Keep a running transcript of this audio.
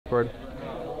Lord.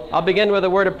 I'll begin with a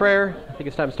word of prayer. I think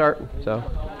it's time to start. So,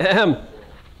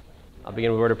 I'll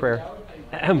begin with a word of prayer.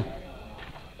 I'd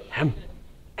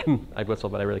whistle,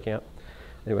 but I really can't.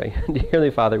 Anyway, dear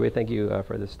Heavenly Father, we thank you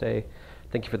for this day.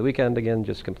 Thank you for the weekend again,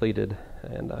 just completed.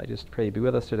 And I just pray you be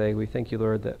with us today. We thank you,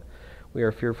 Lord, that we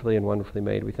are fearfully and wonderfully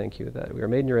made. We thank you that we are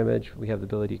made in your image. We have the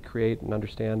ability to create and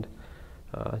understand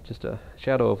just a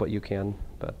shadow of what you can.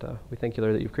 But we thank you,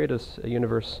 Lord, that you've created us a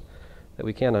universe that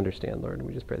we can understand, Lord. And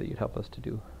we just pray that you'd help us to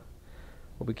do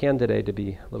what we can today to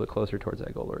be a little bit closer towards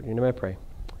that goal, Lord. In your name I pray.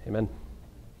 Amen.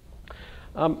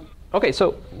 Okay,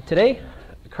 so today,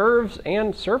 curves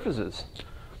and surfaces.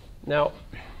 Now,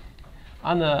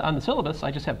 on the syllabus,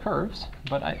 I just have curves,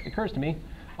 but it occurs to me,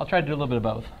 I'll try to do a little bit of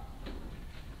both.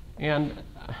 And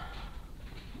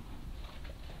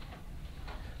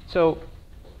so,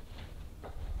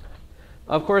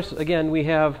 of course, again, we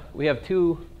have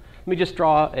two. Let me just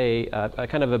draw a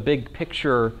kind of a big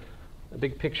picture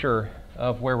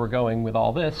of where we're going with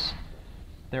all this.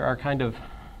 There are kind of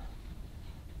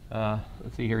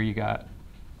let's see here. You got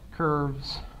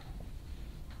curves,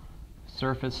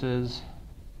 surfaces,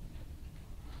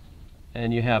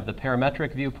 and you have the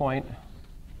parametric viewpoint,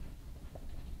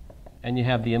 and you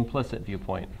have the implicit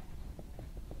viewpoint.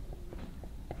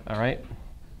 All right?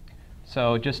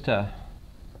 So just to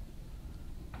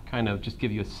kind of just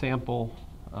give you a sample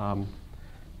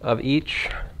of each.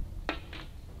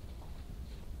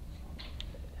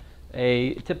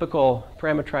 A typical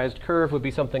parametrized curve would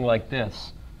be something like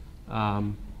this.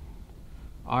 R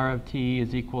of t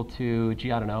is equal to, I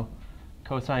don't know,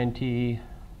 cosine t,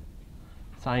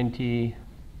 sine t,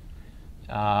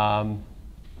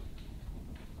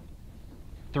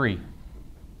 3.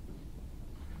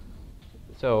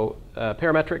 So a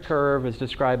parametric curve is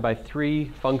described by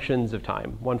 3 functions of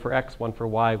time, one for x, one for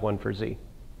y, one for z.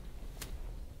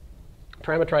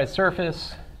 Parametrized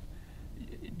surface,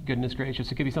 goodness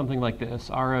gracious, it could be something like this.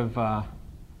 R of,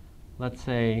 let's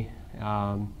say,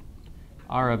 R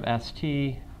of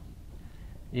st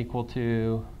equal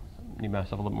to, let me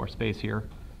mess up a little more space here,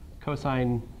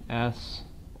 cosine s,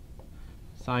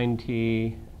 sine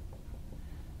t,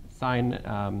 sine,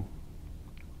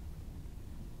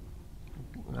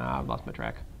 I've lost my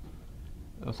track.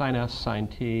 So sine s, sine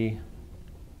t,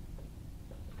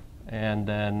 and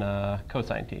then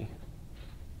cosine t.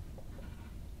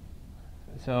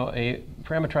 So a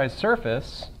parametrized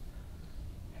surface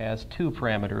has 2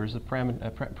 parameters. A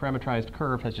parametrized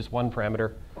curve has just 1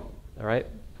 parameter. All right.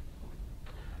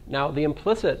 Now the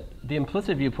implicit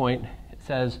viewpoint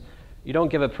says you don't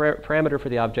give a parameter for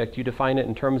the object. You define it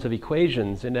in terms of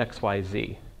equations in x, y,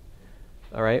 z.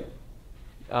 All right.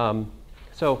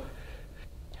 So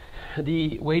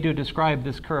the way to describe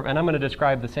this curve, and I'm going to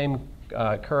describe the same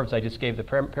curves I just gave the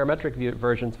parametric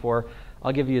versions for.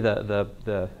 I'll give you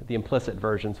the implicit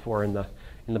versions for in the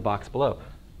box below.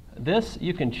 This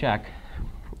you can check.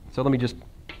 So let me just,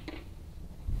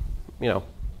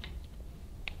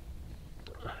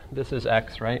 this is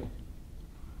x, right?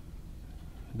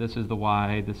 This is the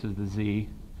y, this is the z.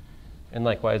 And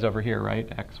likewise over here,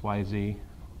 right? X, y, z.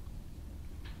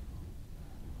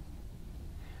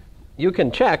 You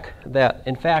can check that,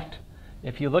 in fact,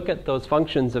 if you look at those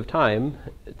functions of time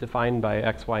defined by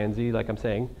x, y, and z, like I'm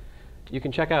saying, you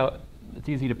can check out, it's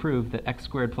easy to prove that x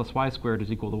squared plus y squared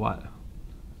is equal to what?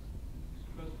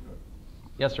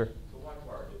 Yes, sir? So y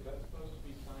part, is that supposed to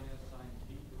be sine s sine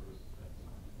t, or is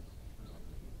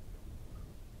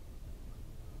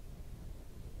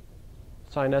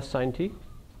that Sine s sine t? the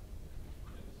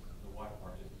y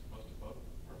part, is supposed to both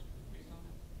parts be sine?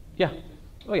 Yeah.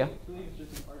 Oh, yeah. I believe it's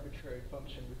just an arbitrary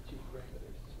function with 2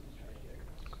 parameters. That's what he's trying to get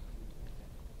across.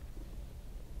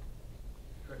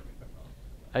 Correct me if I'm wrong.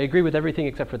 I agree with everything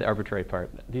except for the arbitrary part.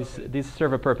 These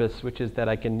serve a purpose, which is that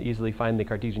I can easily find the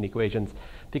Cartesian equations,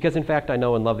 because in fact I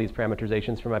know and love these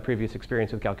parameterizations from my previous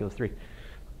experience with Calculus 3.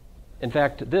 In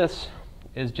fact, this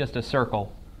is just a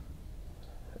circle.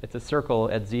 It's a circle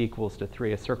at z equals to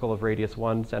 3, a circle of radius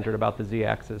 1 centered about the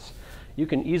z-axis. You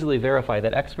can easily verify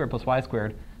that x squared plus y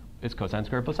squared is cosine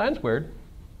squared plus sine squared,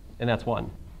 and that's 1.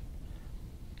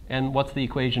 And what's the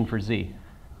equation for z?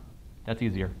 That's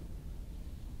easier.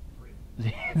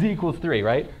 Z equals 3,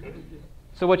 right?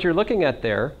 So what you're looking at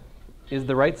there is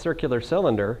the right circular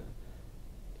cylinder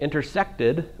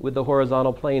intersected with the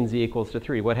horizontal plane z equals to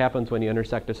 3. What happens when you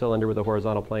intersect a cylinder with a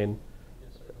horizontal plane?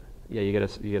 Yeah, you get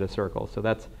a circle. So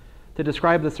that's, to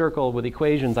describe the circle with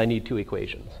equations, I need 2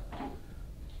 equations.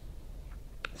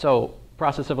 So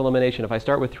process of elimination, if I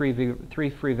start with three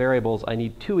free variables, I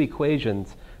need 2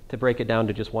 equations to break it down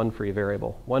to just 1 free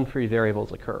variable. 1 free variable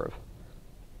is a curve,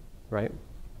 right?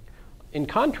 In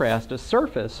contrast, a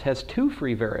surface has two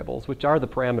free variables, which are the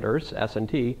parameters, s and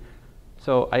t,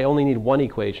 so I only need one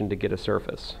equation to get a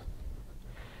surface.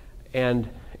 And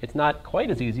it's not quite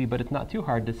as easy, but it's not too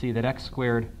hard to see that x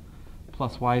squared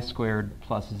plus y squared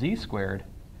plus z squared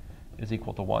is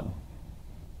equal to 1.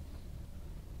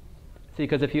 See,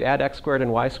 because if you add x squared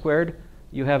and y squared,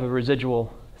 you have a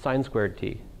residual sine squared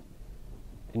t.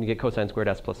 And you get cosine squared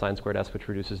s plus sine squared s, which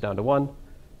reduces down to 1.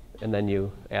 And then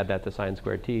you add that to sine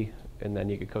squared t, and then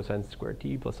you get cosine squared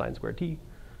t plus sine squared t.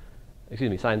 Excuse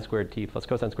me, sine squared t plus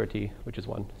cosine squared t, which is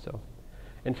 1. So,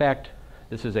 in fact,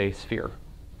 this is a sphere,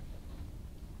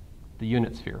 the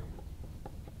unit sphere.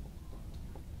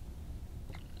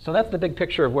 So that's the big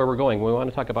picture of where we're going. When we want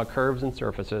to talk about curves and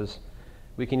surfaces,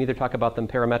 we can either talk about them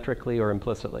parametrically or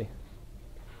implicitly.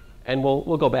 And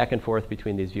we'll go back and forth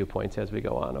between these viewpoints as we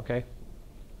go on, okay?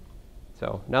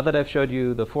 So now that I've showed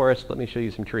you the forest, let me show you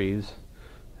some trees,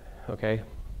 okay?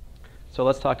 So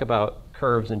let's talk about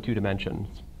curves in 2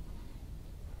 dimensions.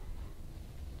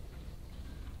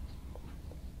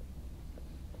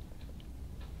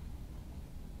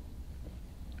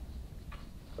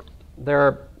 There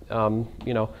are,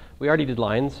 we already did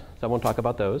lines, so I won't talk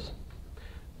about those.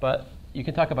 But you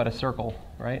can talk about a circle,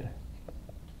 right?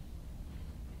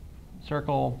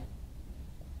 Circle,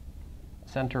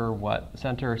 center what?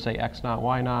 Center, say, x naught,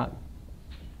 y naught.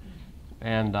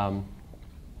 And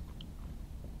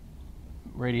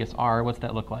radius r, what's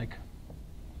that look like?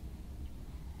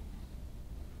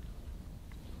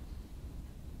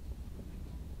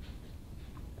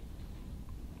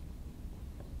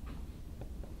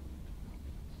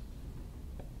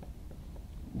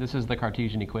 This is the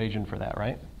Cartesian equation for that,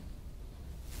 right?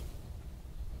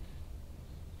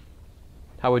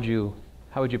 How would you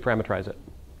parameterize it?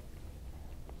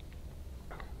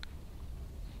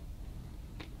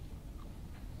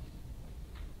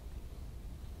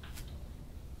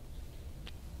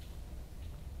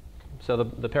 So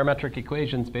the parametric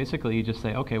equations, basically you just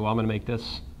say, okay, well, I'm going to make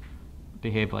this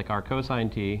behave like r cosine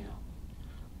t.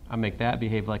 I'll make that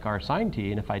behave like r sine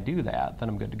t, and if I do that, then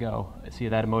I'm good to go. See,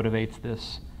 that motivates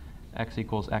this x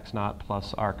equals x naught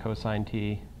plus r cosine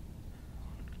t,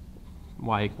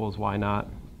 y equals y naught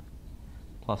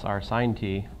plus r sine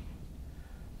t.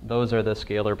 Those are the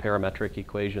scalar parametric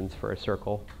equations for a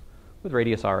circle with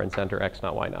radius r and center x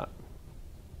naught, y naught.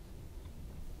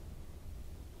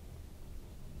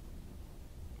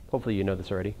 Hopefully you know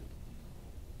this already.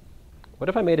 What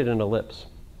if I made it an ellipse?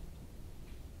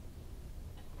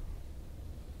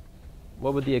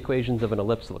 What would the equations of an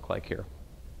ellipse look like here?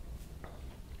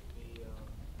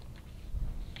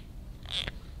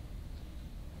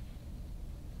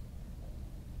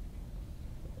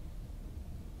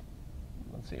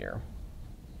 Let's see here.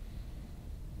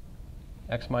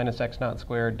 X minus x naught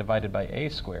squared divided by a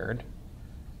squared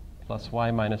plus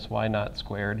y minus y naught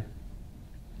squared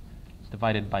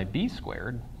divided by b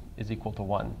squared is equal to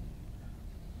 1.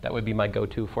 That would be my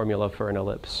go-to formula for an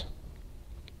ellipse,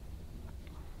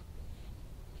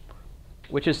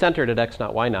 which is centered at x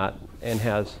naught, y naught, and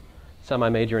has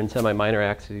semi-major and semi-minor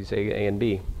axes A and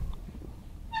B.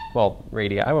 Well,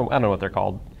 radii, I don't know what they're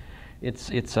called. It's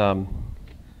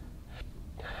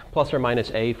plus or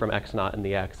minus a from x naught in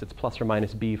the x. It's plus or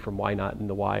minus b from y naught in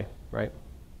the y, right?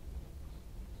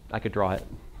 I could draw it.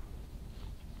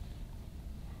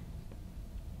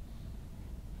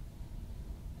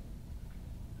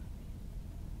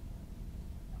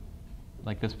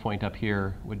 Like this point up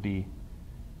here would be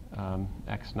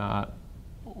x naught,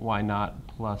 y naught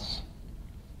plus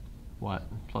what?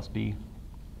 Plus b.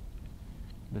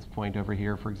 This point over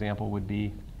here, for example, would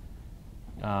be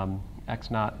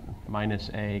x naught minus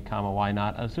a comma y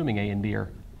naught, assuming a and b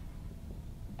are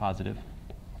positive,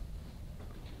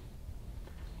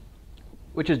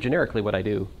 which is generically what I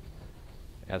do,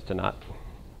 as to not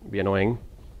be annoying.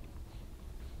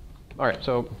 All right,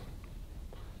 so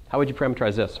how would you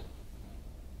parameterize this?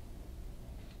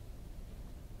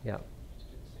 Yeah.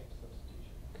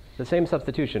 The same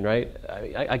substitution, right?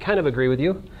 I kind of agree with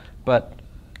you,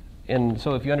 and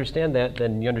so if you understand that,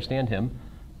 then you understand him.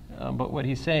 But what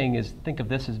he's saying is, think of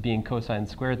this as being cosine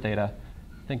squared theta.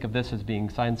 Think of this as being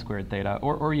sine squared theta.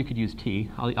 Or you could use t.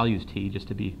 I'll use t just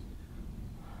to be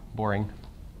boring.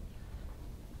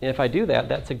 And if I do that,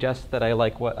 that suggests that I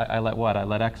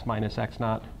let x minus x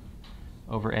naught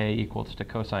over a equals to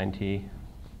cosine t,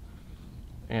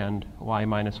 and y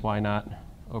minus y naught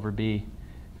over b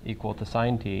equal to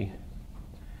sine t.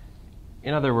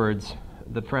 In other words,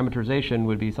 the parameterization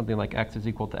would be something like x is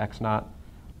equal to x naught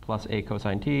plus a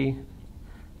cosine t,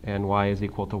 and y is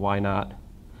equal to y naught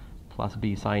plus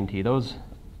b sine t. Those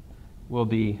will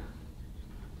be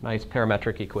nice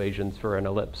parametric equations for an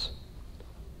ellipse.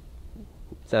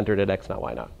 centered at x naught,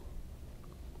 y naught.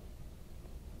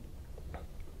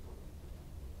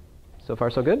 So far,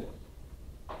 so good?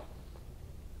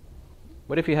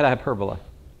 What if you had a hyperbola?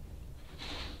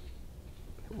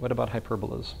 What about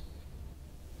hyperbolas?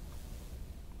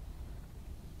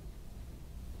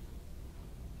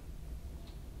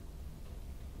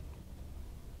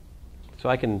 So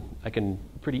I can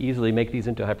pretty easily make these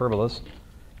into hyperbolas.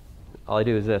 All I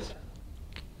do is this.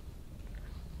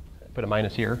 Put a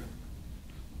minus here.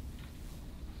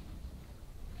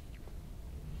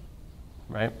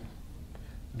 Right?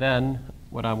 Then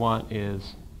what I want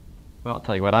is, well, I'll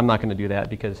tell you what, I'm not going to do that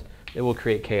because it will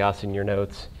create chaos in your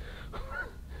notes.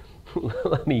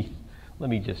 let me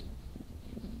just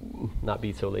not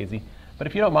be so lazy. But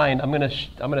if you don't mind, I'm going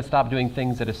to stop doing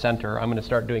things at a center. I'm going to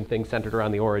start doing things centered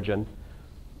around the origin.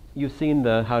 You've seen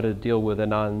how to deal with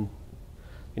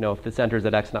if the center is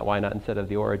at x naught, y naught instead of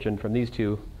the origin from these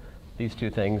two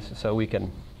things. So we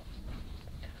can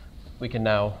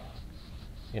now,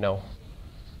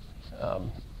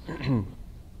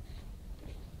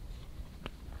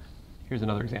 here's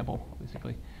another example,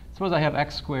 basically. Suppose I have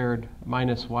x squared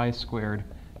minus y squared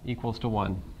equals to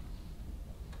 1.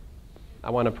 I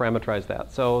want to parameterize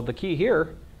that. So the key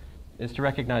here is to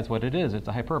recognize what it is. It's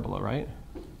a hyperbola, right?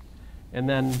 And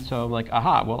then, so I'm like,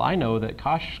 aha, well, I know that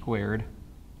cos squared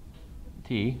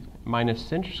t minus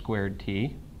sinh squared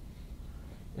t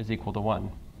is equal to 1.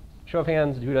 Show of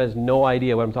hands, who has no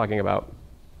idea what I'm talking about?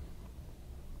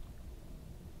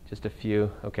 Just a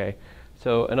few, okay.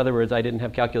 So in other words, I didn't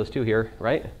have calculus 2 here,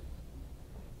 right?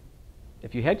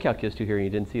 If you had calculus 2 here and you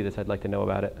didn't see this, I'd like to know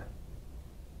about it.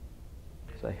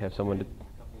 So I have someone to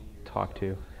talk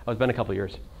to. Oh, it's been a couple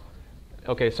years.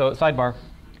 Okay, so sidebar.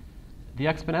 The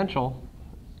exponential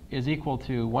is equal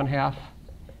to 1/2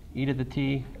 e to the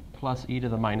t plus e to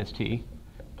the minus t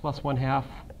plus 1/2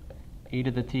 e to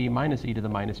the t minus e to the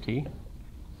minus t.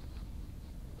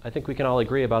 I think we can all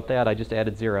agree about that. I just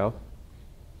added 0.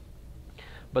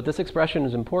 But this expression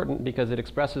is important because it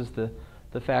expresses the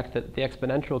fact that the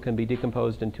exponential can be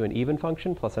decomposed into an even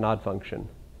function plus an odd function.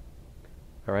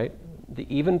 All right? The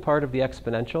even part of the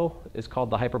exponential is called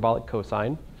the hyperbolic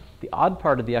cosine. The odd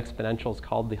part of the exponential is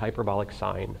called the hyperbolic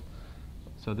sine.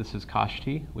 So this is cos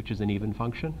t, which is an even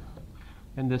function,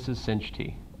 and this is sinh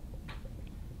t,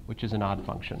 which is an odd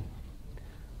function.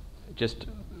 Just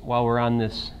while we're on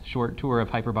this short tour of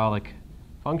hyperbolic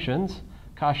functions,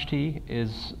 cos t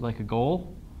is like a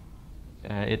goal.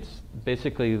 It's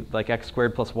basically like x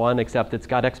squared plus 1, except it's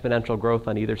got exponential growth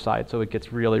on either side, so it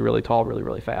gets really, really tall, really,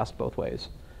 really fast both ways,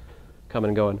 coming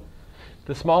and going.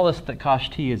 The smallest that cos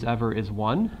t is ever is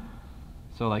 1.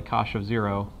 So like cos of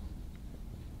 0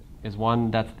 is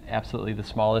 1. That's absolutely the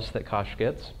smallest that cos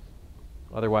gets.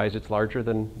 Otherwise, it's larger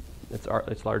than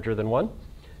 1.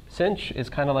 Sinh is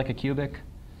kind of like a cubic,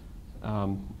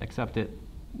 except it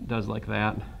does like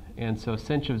that. And so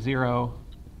sinh of 0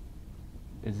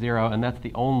 is 0, and that's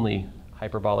the only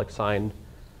hyperbolic sine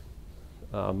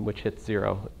which hits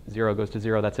 0. 0 goes to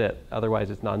 0, that's it.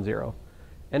 Otherwise, it's non-zero.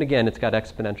 And again, it's got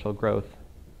exponential growth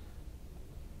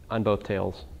on both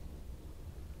tails.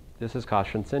 This is cos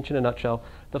and sinh in a nutshell.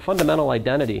 The fundamental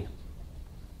identity,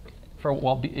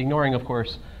 ignoring, of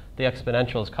course, the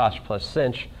exponential is cos plus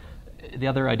sinh. The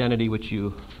other identity which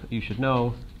you should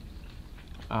know,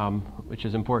 which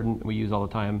is important, we use all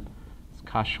the time, is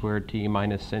cos squared t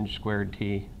minus sinh squared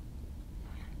t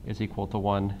is equal to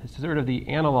 1. This is sort of the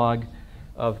analog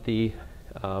of the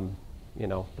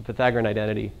Pythagorean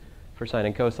identity for sine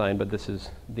and cosine, but this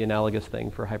is the analogous thing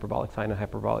for hyperbolic sine and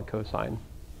hyperbolic cosine.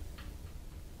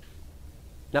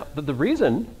 Now, the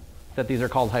reason that these are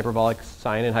called hyperbolic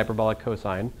sine and hyperbolic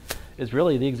cosine is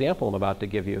really the example I'm about to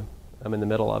give you. I'm in the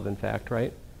middle of, in fact,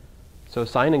 right? So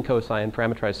sine and cosine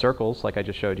parameterize circles, like I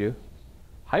just showed you.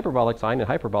 Hyperbolic sine and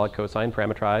hyperbolic cosine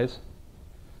parameterize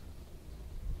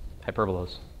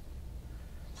hyperbolas.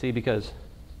 See, because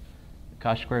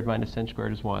cos squared minus sinh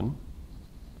squared is 1.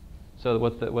 So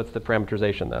what's the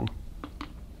parameterization then?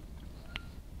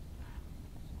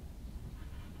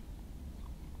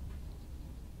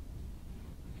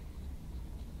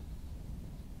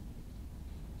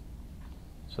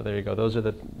 So there you go. Those are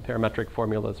the parametric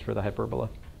formulas for the hyperbola.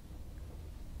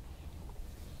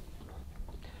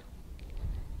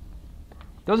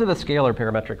 Those are the scalar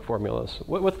parametric formulas.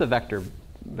 What's the vector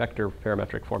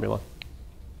parametric formula?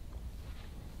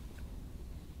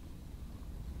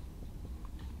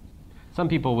 Some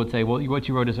people would say, well, what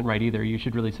you wrote isn't right either. You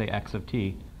should really say x of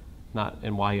t, not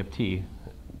and y of t.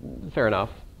 Fair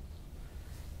enough.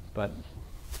 But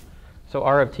so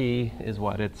r of t is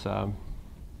what? It's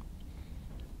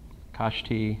cos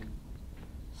t,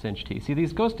 sinh t. See,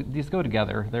 these go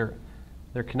together.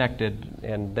 They're connected,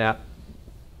 and that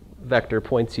vector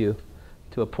points you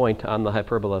to a point on the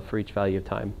hyperbola for each value of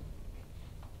time.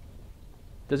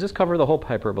 Does this cover the whole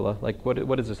hyperbola? Like,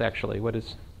 what is this actually? What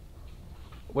does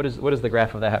the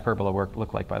graph of that hyperbola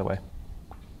look like, by the way?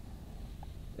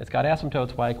 It's got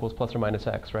asymptotes y equals plus or minus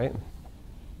x, right?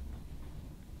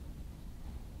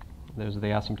 Those are the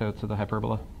asymptotes of the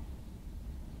hyperbola.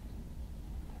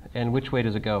 And which way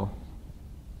does it go?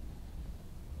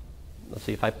 Let's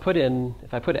see, if I put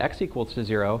x equals to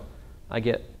 0, I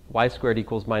get y squared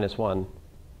equals minus 1.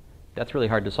 That's really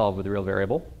hard to solve with a real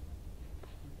variable.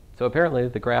 So apparently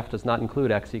the graph does not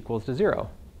include x equals to 0.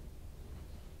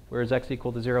 Where is x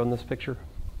equal to 0 in this picture?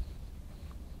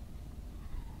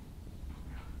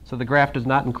 So the graph does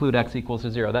not include x equals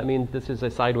to 0. That means this is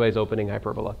a sideways opening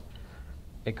hyperbola.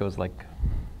 It goes like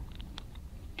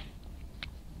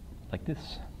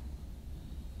this.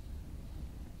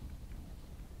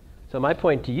 So my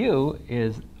point to you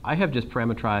is I have just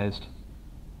parametrized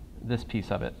this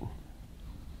piece of it.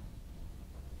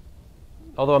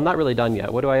 Although I'm not really done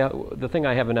yet. The thing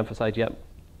I haven't emphasized yet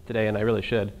today, and I really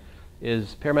should,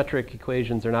 is parametric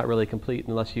equations are not really complete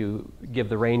unless you give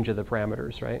the range of the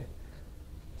parameters, right?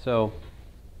 So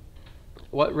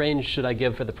what range should I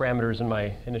give for the parameters in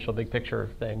my initial big picture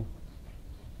thing?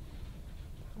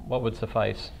 What would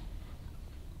suffice?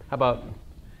 How about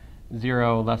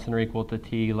 0 less than or equal to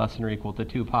t less than or equal to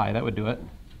 2 pi? That would do it.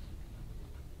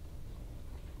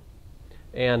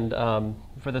 And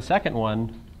for the second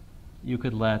one, you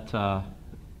could let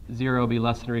 0 be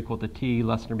less than or equal to t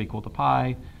less than or equal to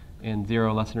pi, and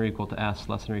 0 less than or equal to s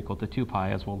less than or equal to 2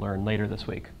 pi, as we'll learn later this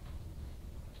week.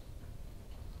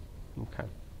 Okay.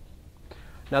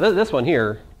 Now this one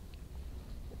here,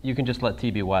 you can just let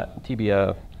t be what? T be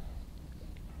a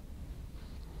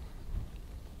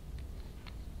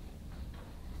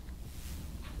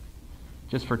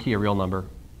just for t a real number.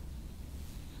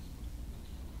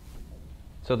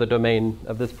 So the domain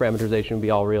of this parameterization would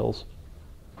be all reals.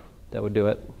 That would do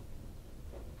it.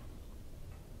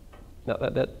 Now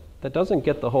that doesn't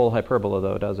get the whole hyperbola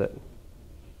though, does it?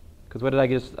 Because what did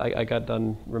I got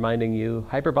done reminding you?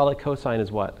 Hyperbolic cosine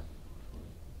is what?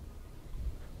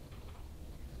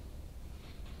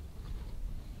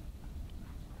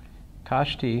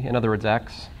 Cosh t, in other words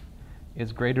x,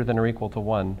 is greater than or equal to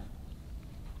 1.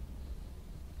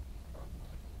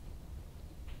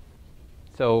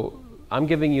 So I'm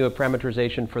giving you a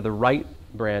parameterization for the right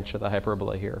branch of the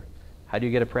hyperbola here. How do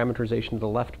you get a parameterization to the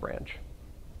left branch?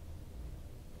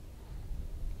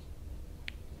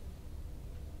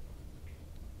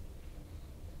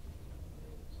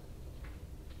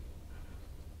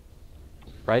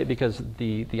 Right? Because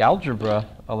the algebra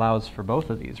allows for both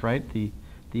of these, right? The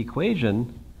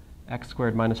equation x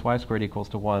squared minus y squared equals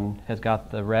to 1 has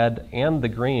got the red and the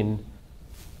green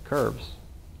curves.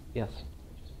 Yes?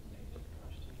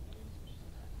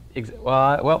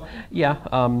 Well, yeah,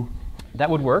 that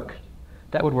would work.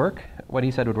 That would work. What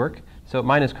he said would work. So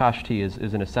minus cosh t is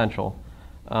an essential.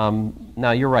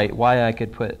 Now, you're right. Why I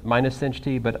could put minus sinh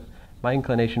t, but my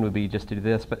inclination would be just to do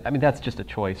this. But, I mean, that's just a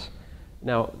choice.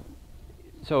 Now,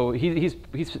 so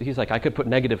he's like, I could put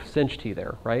negative sinh t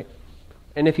there, right?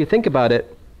 And if you think about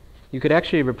it, you could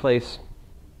actually replace,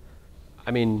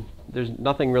 I mean, there's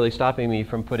nothing really stopping me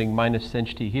from putting minus sinh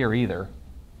t here either.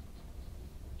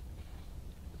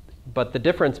 But the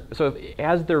difference, so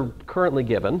as they're currently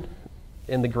given,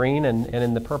 in the green and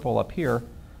in the purple up here,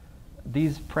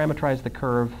 these parameterize the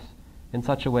curve in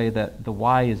such a way that the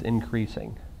y is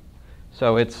increasing.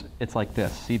 So it's like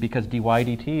this, see, because dy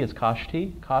dt is cosh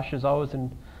t. Cosh is always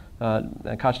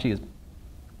cosh t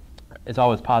is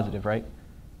always positive, right?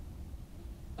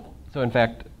 So in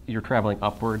fact, you're traveling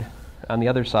upward. On the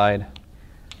other side,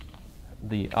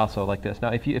 also like this. Now,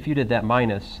 if you did that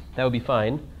minus, that would be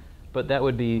fine, but that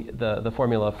would be the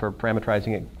formula for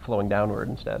parameterizing it flowing downward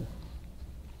instead.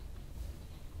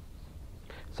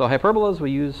 So hyperbolas,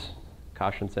 we use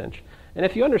cosh and sinh. And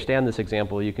if you understand this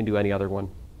example, you can do any other one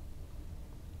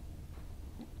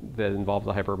that involves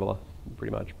a hyperbola,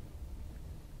 pretty much.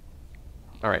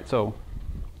 All right, so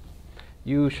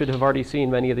you should have already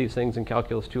seen many of these things in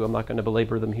Calculus 2. I'm not going to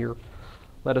belabor them here.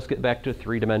 Let us get back to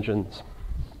 3 dimensions.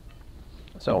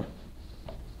 So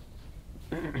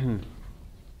so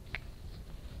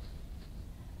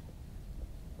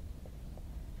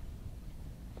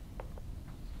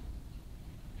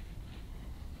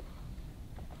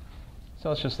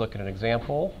let's just look at an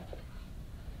example.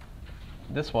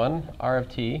 This one, r of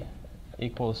t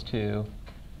equals to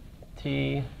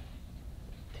t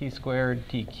squared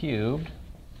t cubed.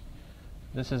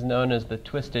 This is known as the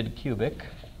twisted cubic.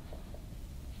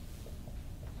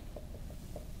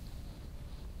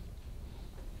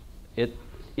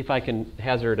 if I can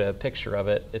hazard a picture of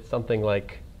it, it's something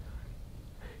like,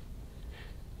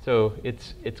 so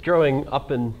it's growing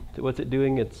up, and what's it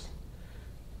doing? It's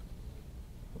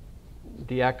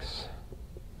dx,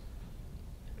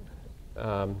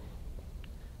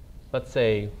 let's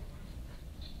say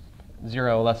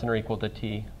 0 less than or equal to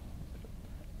t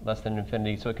less than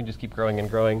infinity, so it can just keep growing and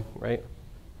growing, right?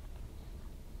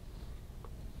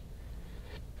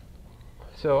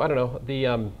 So I don't know,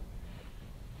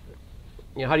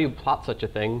 how do you plot such a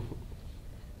thing?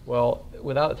 Well,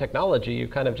 without technology, you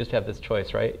kind of just have this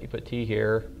choice, right? You put t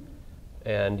here,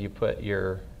 and you put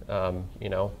your, your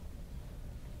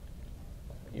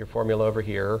formula over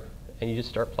here, and you just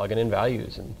start plugging in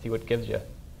values and see what it gives you.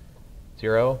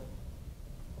 0.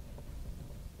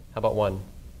 How about 1?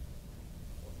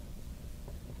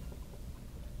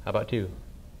 How about 2?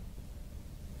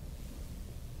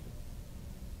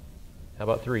 How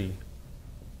about 3?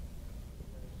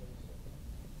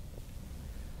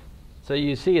 So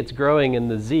you see it's growing in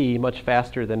the z much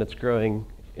faster than it's growing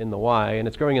in the y, and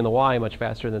it's growing in the y much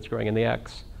faster than it's growing in the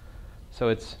x. So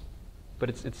it's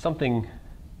something,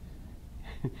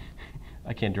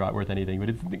 I can't draw it worth anything, but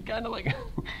it's kind of like,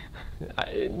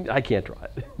 I can't draw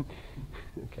it.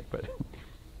 Okay, but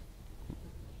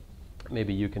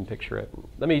maybe you can picture it.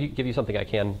 Let me give you something I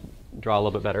can draw a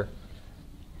little bit better.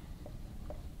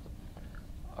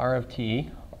 R of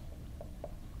t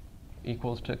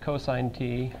equals to cosine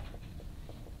t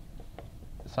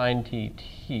sine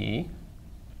t.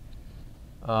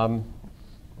 Let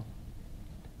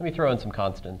me throw in some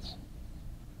constants.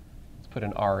 Let's put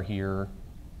an r here.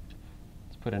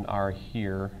 Let's put an r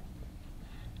here.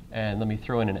 And let me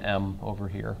throw in an m over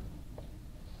here.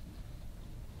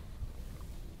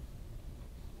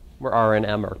 Where r and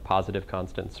m are positive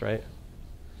constants, right?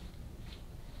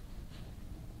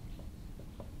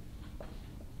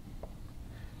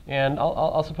 And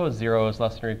I'll suppose 0 is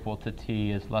less than or equal to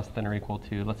t is less than or equal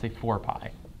to, let's say, 4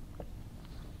 pi.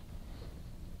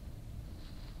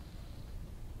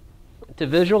 To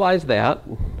visualize that,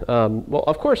 well,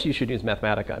 of course you should use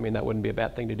Mathematica. I mean, that wouldn't be a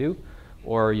bad thing to do.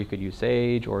 Or you could use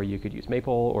Sage, or you could use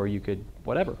Maple, or you could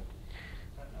whatever.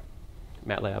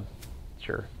 MATLAB,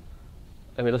 sure.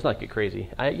 I mean, let's not get crazy.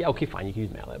 Yeah, okay, fine, you can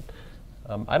use MATLAB.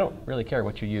 I don't really care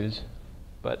what you use,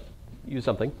 but use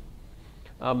something.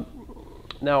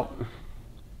 Now,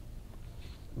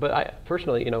 but I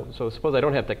personally, so suppose I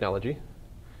don't have technology.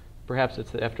 Perhaps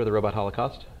it's after the robot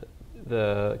holocaust.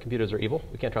 The computers are evil.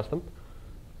 We can't trust them.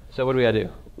 So what do we got to do?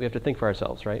 We have to think for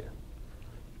ourselves, right?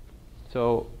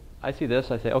 So I see this.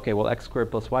 I say, okay, well, x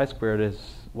squared plus y squared is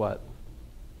what?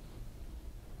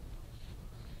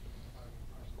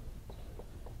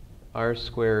 R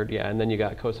squared, yeah, and then you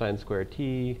got cosine squared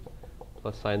t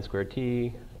plus sine squared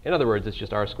t. In other words, it's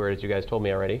just r squared, as you guys told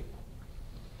me already.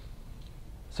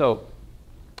 So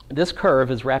this curve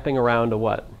is wrapping around a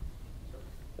what?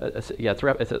 Yeah,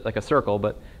 it's like a circle,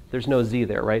 but there's no z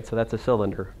there, right? So that's a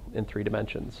cylinder in 3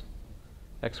 dimensions.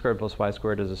 X squared plus y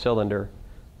squared is a cylinder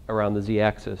around the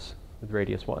z-axis with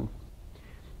radius 1.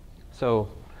 So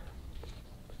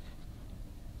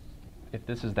if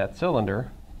this is that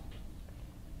cylinder,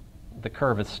 the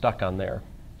curve is stuck on there,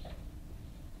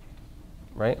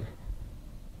 right?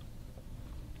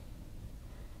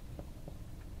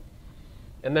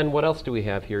 And then what else do we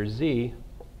have here? Z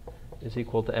is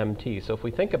equal to mt. So if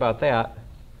we think about that,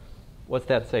 what's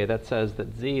that say? That says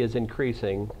that z is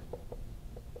increasing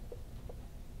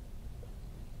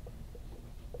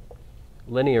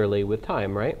linearly with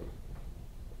time, right?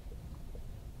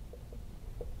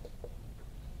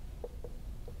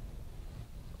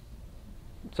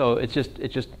 So it's just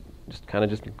kind of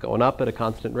just going up at a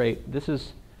constant rate. This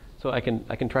is, so I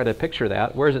can try to picture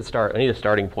that. Where does it start? I need a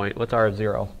starting point. What's r of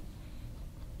 0?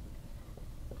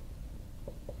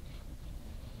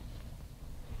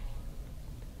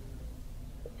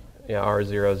 Yeah, r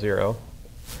 0, 0.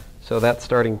 So that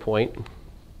starting point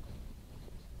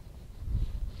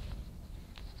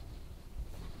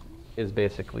is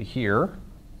basically here,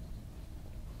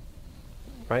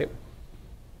 right?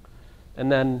 And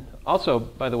then also,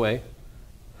 by the way,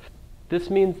 this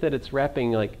means that it's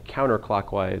wrapping like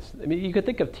counterclockwise. I mean, you could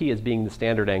think of t as being the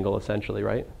standard angle essentially,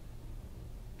 right?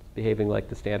 Behaving like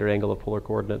the standard angle of polar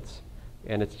coordinates,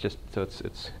 and it's just so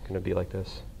it's going to be like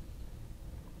this.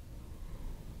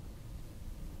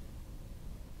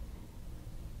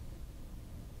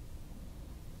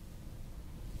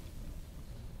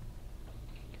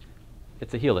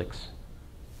 It's a helix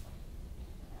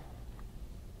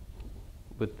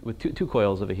with two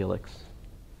coils of a helix.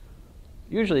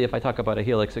 Usually if I talk about a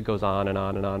helix, it goes on and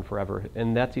on and on forever,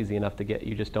 and that's easy enough to get.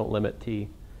 You just don't limit t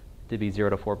to be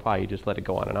 0 to 4 pi. You just let it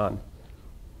go on and on.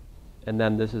 And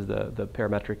then this is the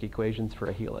parametric equations for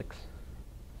a helix.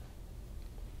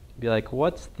 Be like,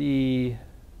 what's the...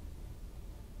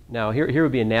 Now, here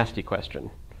would be a nasty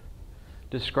question.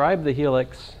 Describe the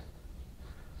helix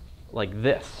like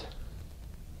this.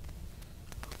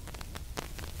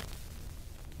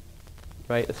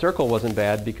 Right? A circle wasn't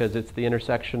bad because it's the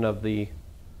intersection of the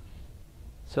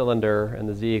cylinder and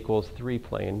the z equals 3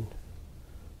 plane.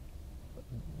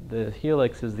 The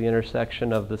helix is the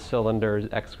intersection of the cylinder,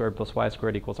 x squared plus y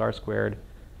squared equals r squared,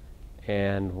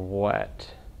 and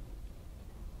what?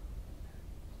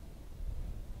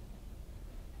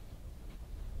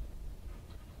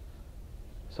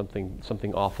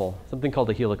 Something awful. Something called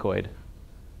a helicoid.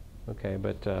 Okay,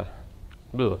 but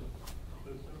bleh.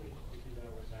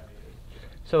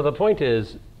 So the point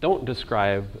is, don't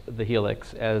describe the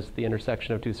helix as the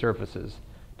intersection of two surfaces.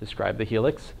 Describe the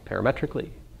helix parametrically,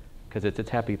 because it's its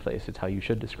happy place. It's how you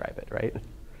should describe it, right?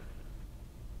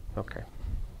 Okay.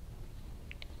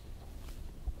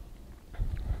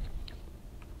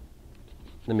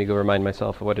 Let me go remind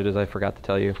myself of what it is I forgot to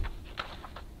tell you.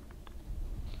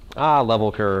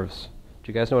 Level curves.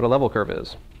 Do you guys know what a level curve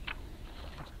is?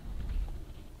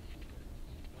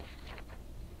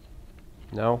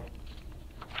 No?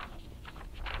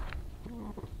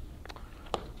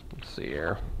 Let's see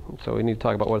here. So we need to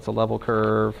talk about what's a level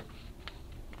curve.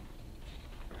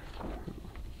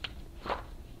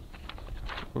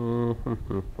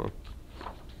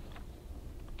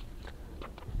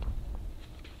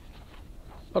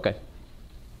 Okay.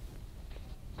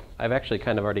 I've actually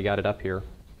kind of already got it up here.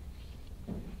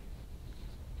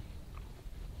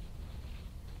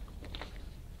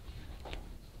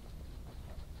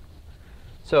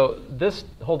 So this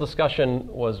whole discussion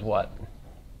was what?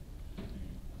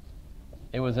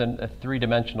 It was a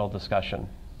three-dimensional discussion.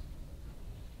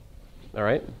 All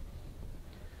right?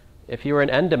 If you were in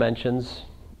n dimensions,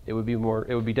 it would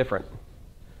be different.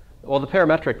 Well, the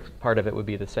parametric part of it would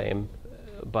be the same,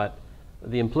 but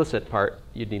the implicit part,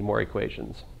 you'd need more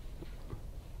equations.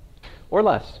 Or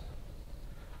less.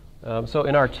 So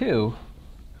in R2,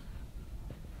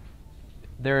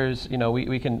 there's,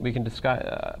 we can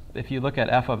discuss, if you look at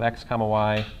f of x comma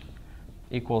y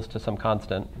equals to some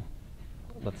constant,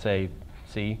 let's say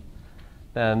c,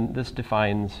 then this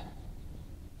defines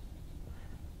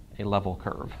a level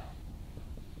curve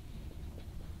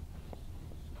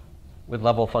with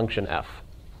level function f.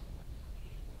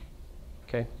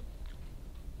 Okay?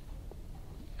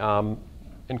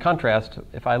 In contrast,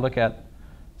 if I look at,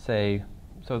 say,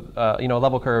 a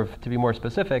level curve, to be more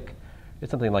specific, it's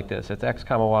something like this. It's x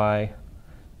comma y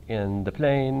in the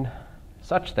plane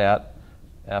such that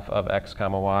f of x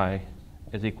comma y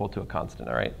is equal to a constant,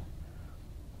 all right?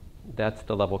 That's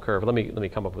the level curve. Let me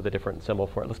come up with a different symbol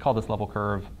for it. Let's call this level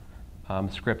curve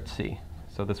script c.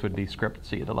 So this would be script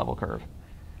c, the level curve.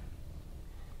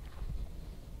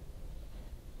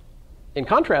 In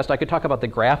contrast, I could talk about the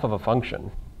graph of a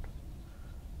function.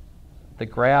 The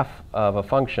graph of a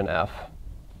function f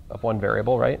of one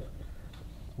variable, right?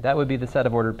 That would be the set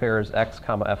of ordered pairs x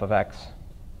comma f of x,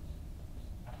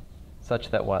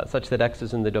 such that what? Such that x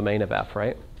is in the domain of f,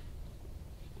 right?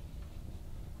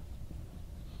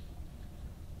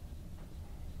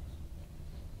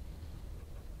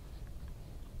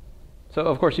 So,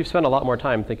 of course, you've spent a lot more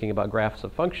time thinking about graphs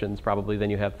of functions probably than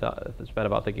you have spent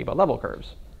about thinking about level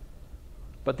curves.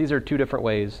 But these are two different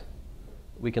ways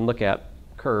we can look at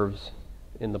curves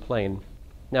in the plane.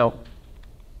 Now,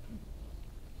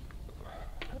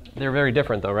 they're very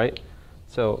different though, right?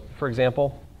 So, for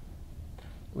example,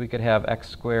 we could have x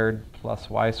squared plus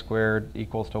y squared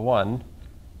equals to 1.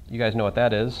 You guys know what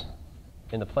that is.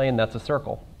 In the plane, that's a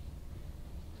circle.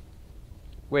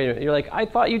 Wait a minute, you're like, I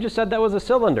thought you just said that was a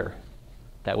cylinder.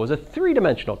 That was a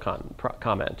three-dimensional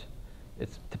comment.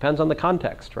 It depends on the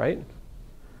context, right?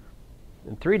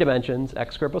 In 3 dimensions,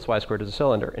 x squared plus y squared is a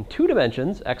cylinder. In 2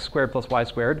 dimensions, x squared plus y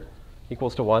squared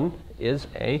equals to 1 is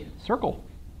a circle,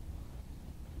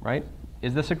 right?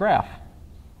 Is this a graph?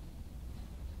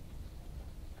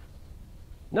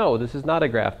 No, this is not a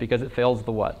graph because it fails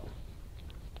the what?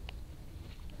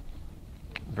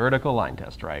 Vertical line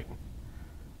test, right?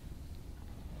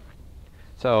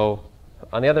 So,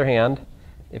 on the other hand,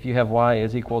 if you have y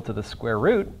is equal to the square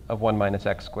root of 1 minus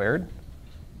x squared,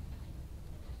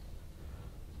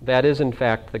 that is, in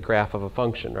fact, the graph of a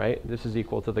function, right? This is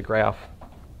equal to the graph,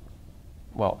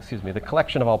 the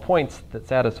collection of all points that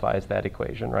satisfies that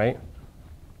equation, right?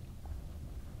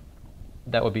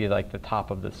 That would be like the top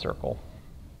of this circle.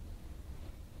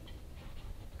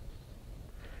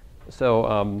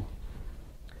 So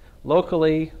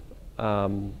locally,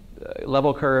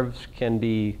 level curves can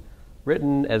be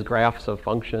written as graphs of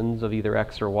functions of either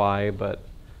x or y, but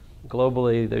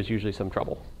globally there's usually some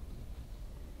trouble.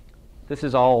 This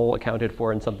is all accounted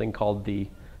for in something called the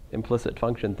implicit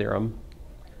function theorem,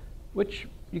 which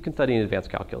you can study in advanced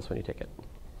calculus when you take it.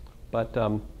 But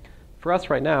for us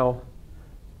right now,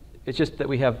 it's just that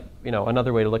we have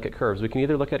another way to look at curves. We can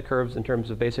either look at curves in terms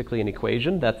of basically an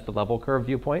equation, that's the level curve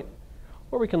viewpoint,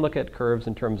 or we can look at curves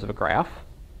in terms of a graph,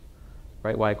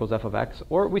 right, y equals f of x.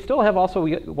 Or we still have also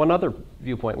one other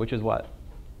viewpoint, which is what?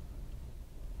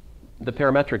 The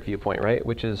parametric viewpoint, right,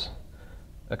 which is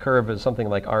a curve is something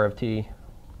like r of t,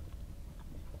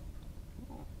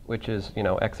 which is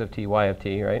x of t, y of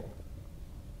t, right?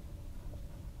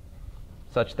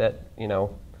 Such that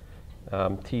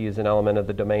t is an element of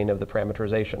the domain of the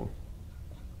parameterization.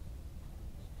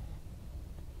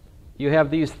 You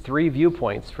have these three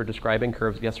viewpoints for describing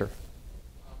curves. Yes, sir?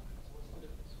 What's the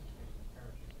difference between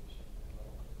parameterization and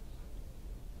level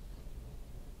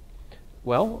curves?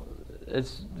 Well,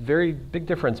 it's a very big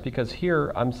difference because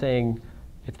here I'm saying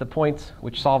it's the points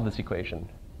which solve this equation.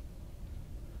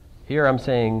 Here I'm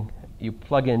saying you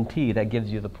plug in t, that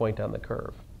gives you the point on the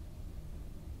curve.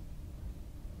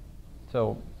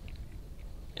 So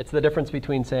it's the difference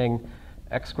between saying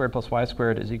x squared plus y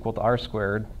squared is equal to r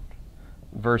squared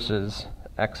versus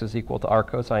x is equal to r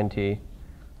cosine t,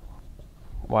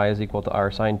 y is equal to r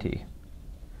sine t.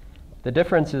 The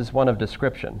difference is one of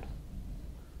description.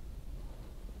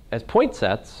 As point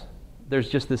sets, there's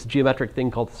just this geometric thing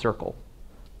called circle,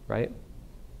 right?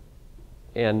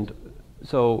 And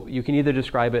so you can either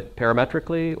describe it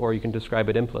parametrically or you can describe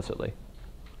it implicitly.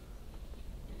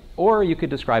 Or you could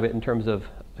describe it in terms of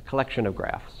a collection of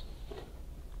graphs.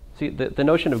 See, the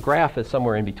notion of graph is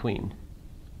somewhere in between.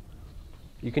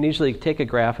 You can easily take a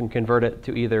graph and convert it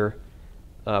to either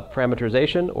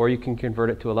parameterization or you can convert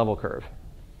it to a level curve.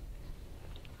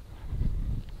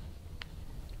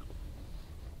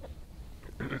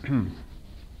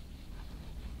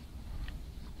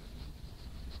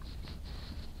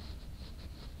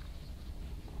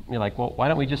 You're like, well, why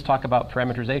don't we just talk about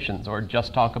parameterizations or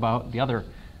just talk about the other?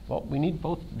 Well, we need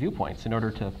both viewpoints in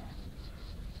order to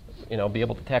be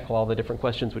able to tackle all the different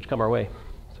questions which come our way.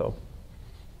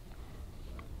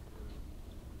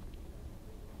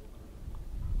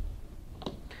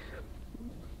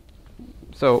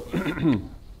 So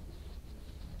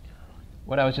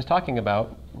what I was just talking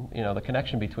about, the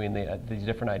connection between these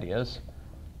different ideas.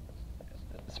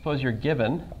 Suppose you're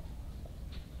given,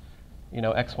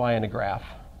 x, y in a graph.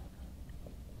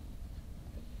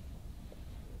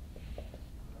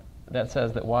 That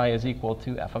says that y is equal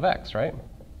to f of x, right?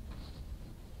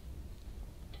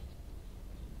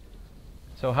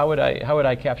 So how would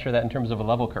I capture that in terms of a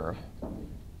level curve?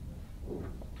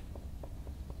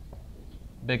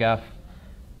 Big F.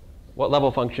 What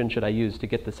level function should I use to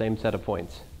get the same set of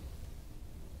points?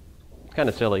 It's kind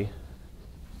of silly.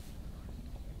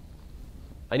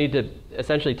 I need to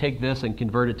essentially take this and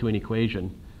convert it to an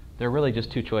equation. There are really just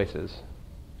two choices.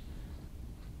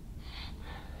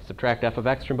 Subtract f of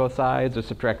x from both sides or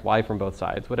subtract y from both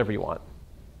sides, whatever you want.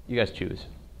 You guys choose.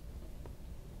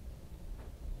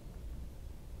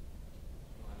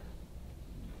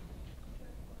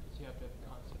 So you have to have a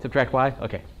constant. Subtract y?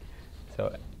 Okay.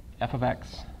 So f of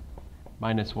x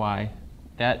minus y,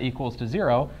 that equals to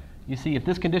 0. You see, if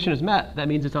this condition is met, that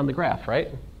means it's on the graph,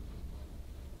 right?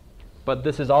 But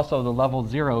this is also the level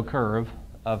 0 curve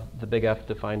of the big F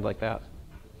defined like that.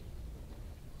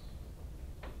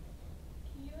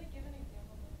 Can you give an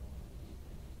example of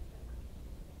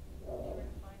when you were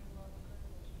defining the level curve?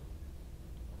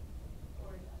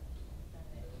 Or is that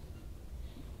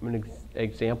it? An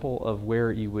example of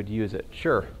where you would use it.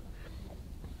 Sure.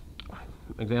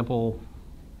 Example,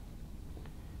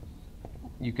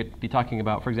 you could be talking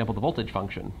about, for example, the voltage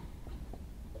function,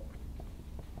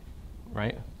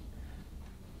 right?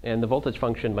 And the voltage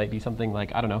function might be something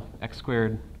like, I don't know, x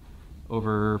squared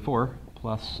over 4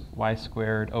 plus y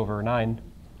squared over 9.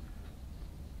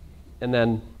 And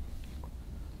then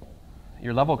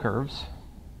your level curves.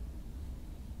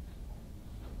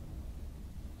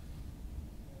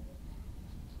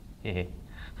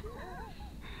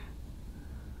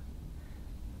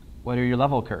 What are your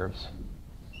level curves?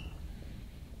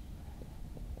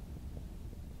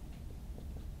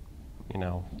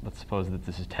 Let's suppose that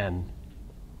this is 10.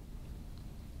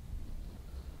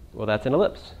 Well, that's an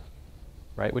ellipse,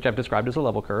 right, which I've described as a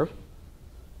level curve.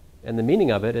 And the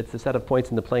meaning of it, it's the set of points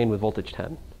in the plane with voltage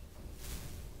 10.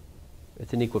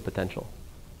 It's an equipotential.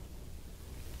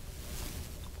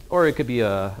 Or it could be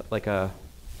if you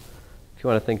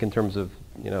want to think in terms of,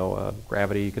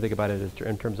 gravity, you could think about it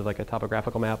in terms of like a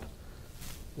topographical map.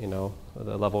 You know,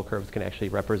 the level curves can actually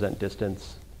represent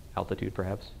distance, altitude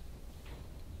perhaps.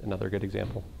 Another good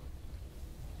example.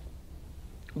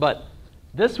 But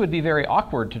this would be very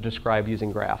awkward to describe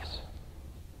using graphs,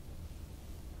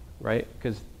 right?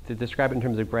 Because to describe it in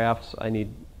terms of graphs, I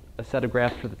need a set of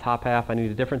graphs for the top half. I need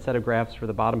a different set of graphs for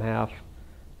the bottom half.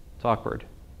 It's awkward.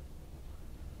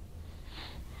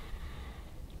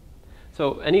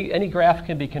 So any graph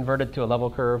can be converted to a level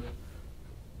curve.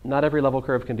 Not every level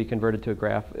curve can be converted to a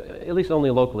graph. At least only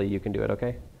locally you can do it,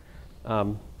 okay?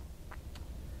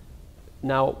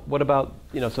 Now, what about,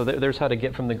 so there's how to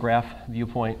get from the graph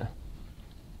viewpoint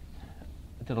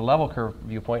to the level curve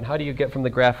viewpoint. How do you get from the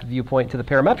graph viewpoint to the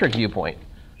parametric viewpoint?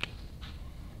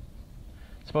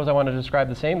 Suppose I want to describe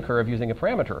the same curve using a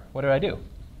parameter. What do I do?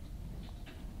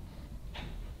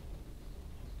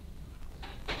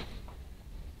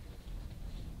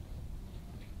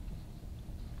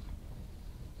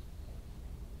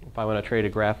 If I want to trade a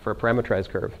graph for a parametrized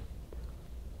curve.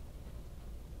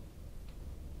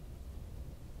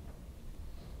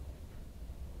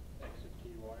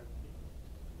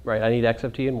 Right, I need x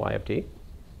of t and y of t.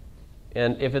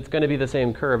 And if it's going to be the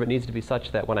same curve, it needs to be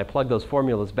such that when I plug those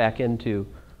formulas back into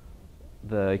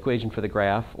the equation for the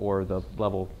graph or the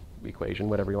level equation,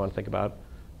 whatever you want to think about,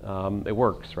 it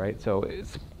works, right? So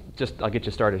it's just, I'll get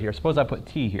you started here. Suppose I put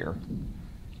t here.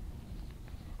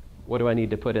 What do I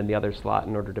need to put in the other slot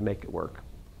in order to make it work?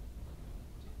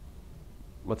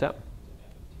 What's that?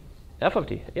 F of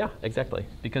t, yeah, exactly.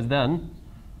 Because then,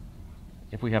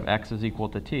 if we have x is equal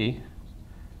to t,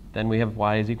 then we have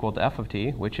y is equal to f of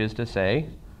t, which is to say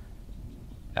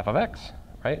f of x,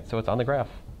 right? So it's on the graph.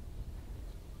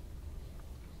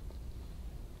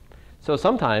 So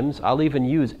sometimes I'll even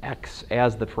use x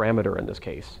as the parameter in this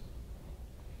case.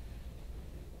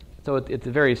 So it's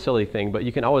a very silly thing, but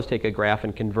you can always take a graph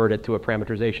and convert it to a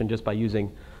parameterization just by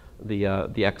using the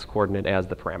x coordinate as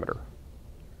the parameter.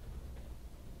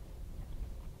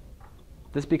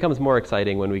 This becomes more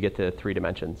exciting when we get to 3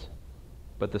 dimensions,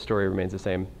 but the story remains the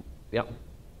same. Yep.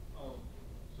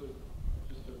 So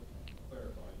just to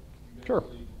clarify, you Sure.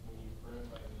 basically, when you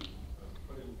parameterize,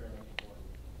 put it in parametric form,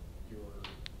 you're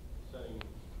setting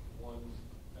ones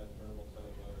as variable,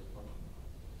 setting the other as function.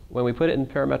 When we put it in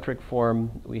parametric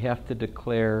form, we have to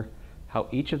declare how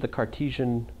each of the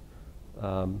Cartesian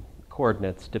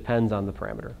coordinates depends on the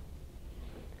parameter.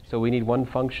 So we need one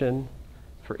function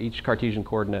for each Cartesian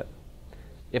coordinate.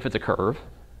 If it's a curve,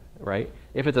 right?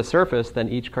 If it's a surface, then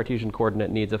each Cartesian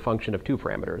coordinate needs a function of 2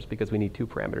 parameters because we need 2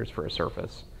 parameters for a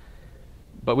surface.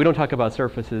 But we don't talk about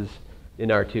surfaces in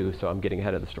R2, so I'm getting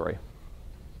ahead of the story.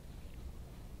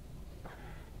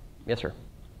 Yes, sir.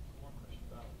 One question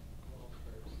about level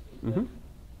curves. Mm-hmm. I'm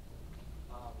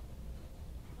not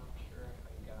sure if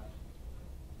I got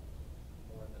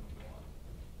more than one.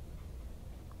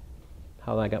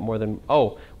 How I got more than,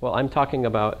 oh, well, I'm talking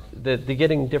about the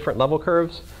getting different level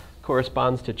curves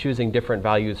corresponds to choosing different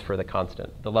values for the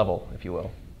constant, the level, if you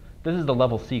will. This is the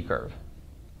level C curve,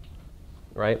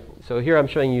 right? So here I'm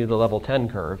showing you the level 10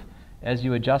 curve. As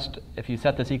you adjust, if you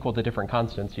set this equal to different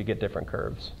constants, you get different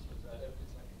curves. Is that if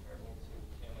it's like comparable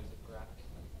to families of graphs?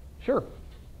 Sure.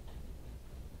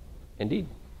 Indeed.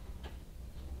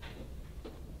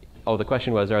 Oh, the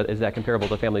question was, is that comparable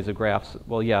to families of graphs?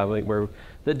 Well, yeah.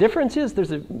 The difference is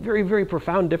there's a very, very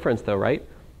profound difference, though, right?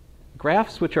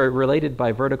 Graphs which are related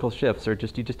by vertical shifts are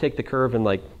just, you just take the curve and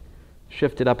like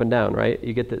shift it up and down, right?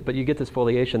 But you get this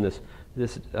foliation,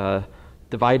 this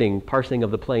dividing, parsing of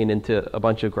the plane into a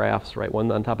bunch of graphs, right?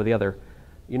 One on top of the other.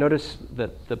 You notice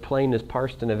that the plane is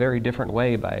parsed in a very different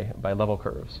way by level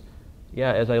curves.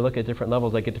 Yeah, as I look at different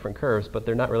levels, I get different curves, but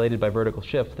they're not related by vertical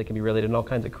shifts. They can be related in all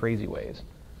kinds of crazy ways.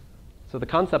 So the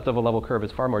concept of a level curve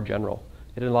is far more general.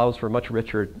 It allows for much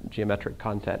richer geometric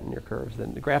content in your curves.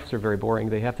 And the graphs are very boring.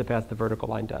 They have to pass the vertical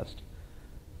line test.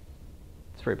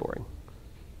 It's very boring.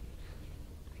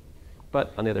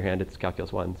 But on the other hand, it's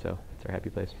calculus 1, so it's our happy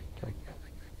place. Sorry.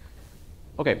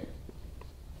 Okay.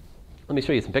 Let me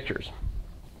show you some pictures.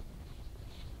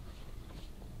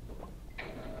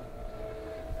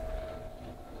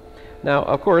 Now,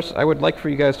 of course, I would like for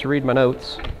you guys to read my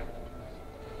notes,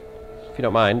 if you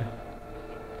don't mind.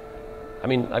 I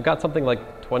mean, I've got something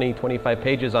like 20, 25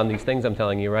 pages on these things I'm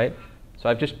telling you, right? So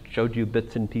I've just showed you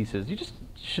bits and pieces. You just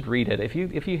should read it. If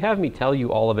you have me tell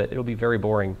you all of it, it'll be very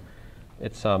boring.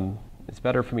 It's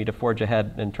better for me to forge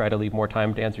ahead and try to leave more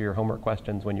time to answer your homework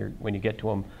questions when you get to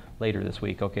them later this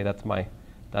week. Okay, that's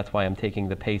why I'm taking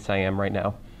the pace I am right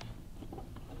now,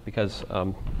 because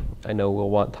I know we'll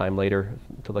want time later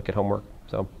to look at homework.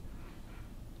 So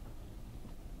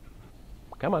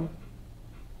come on.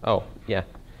 Oh, yeah.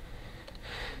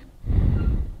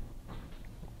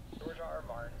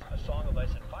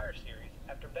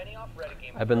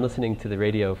 I've been listening to the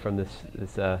radio from this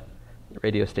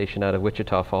radio station out of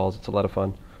Wichita Falls. It's a lot of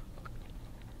fun.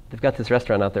 They've got this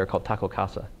restaurant out there called Taco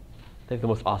Casa. They have the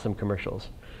most awesome commercials.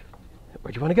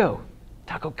 Where'd you want to go?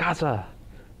 Taco Casa.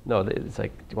 No, it's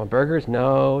like, do you want burgers?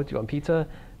 No. Do you want pizza?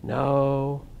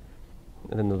 No.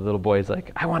 And then the little boy's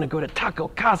like, I want to go to Taco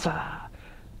Casa.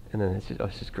 And then it's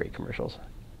just great commercials.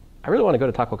 I really want to go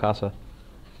to Taco Casa.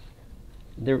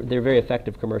 They're very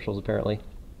effective commercials, apparently.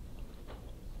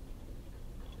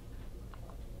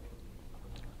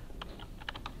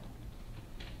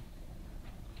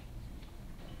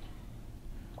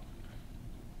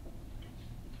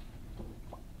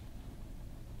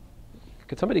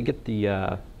 Could somebody get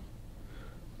the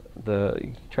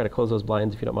try to close those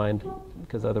blinds if you don't mind,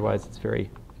 because otherwise it's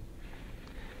very.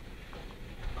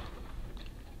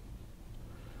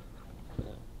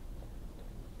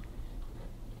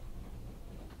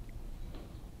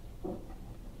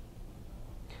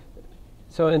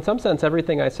 So in some sense,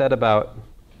 everything I said about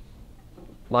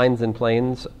lines and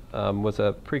planes was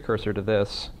a precursor to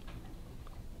this.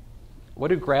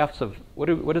 What is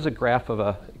a graph of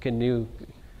a?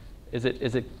 Is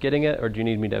it getting it, or do you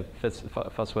need me to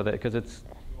fuss with it? Because it's.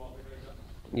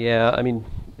 Yeah, I mean,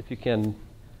 if you can.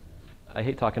 I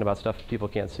hate talking about stuff people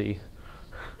can't see.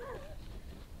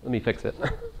 Let me fix it.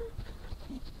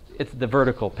 It's the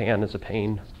vertical pan is a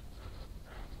pain.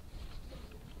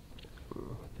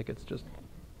 I think it's just.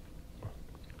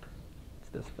 It's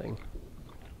this thing.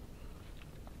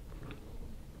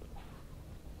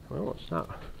 Well, it's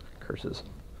not. Curses.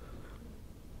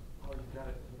 Oh, you got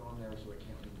it put on there so it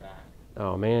can't move back.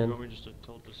 Oh, man. You want me just to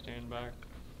tilt the stand back?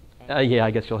 Yeah,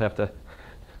 I guess you'll have to.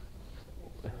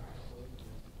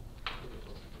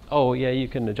 Oh, yeah, you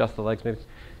can adjust the legs maybe.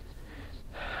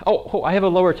 Oh, I have a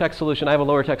lower text solution. I'm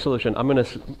going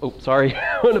to, sorry.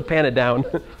 I'm going to pan it down.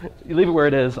 You leave it where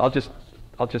it is. I'll just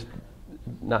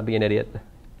not be an idiot.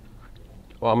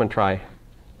 Well, I'm going to try.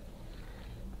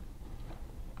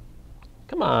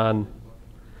 Come on.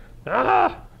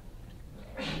 Ah!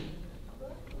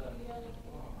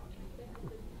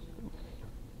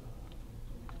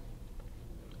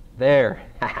 There.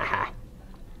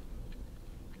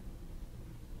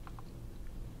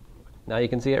 Now you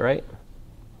can see it, right?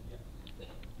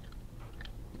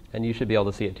 And you should be able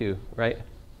to see it too, right?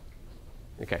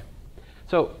 Okay.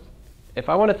 So if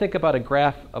I want to think about a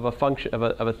graph of a function of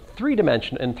a three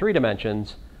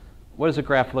dimensions, what does a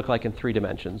graph look like in 3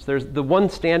 dimensions? There's the one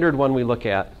standard one we look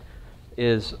at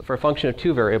is for a function of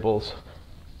 2 variables.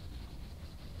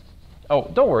 Oh,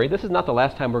 don't worry, this is not the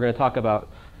last time we're going to talk about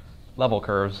level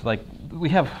curves. Like, we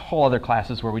have whole other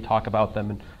classes where we talk about them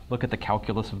and look at the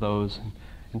calculus of those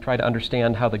and try to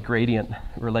understand how the gradient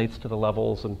relates to the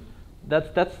levels, and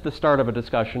that's the start of a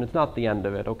discussion. It's not the end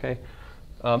of it, okay?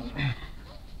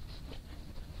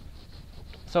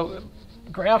 So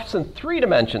graphs in 3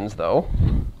 dimensions, though,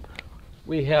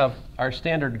 we have our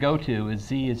standard go-to is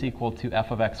z is equal to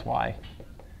f of xy.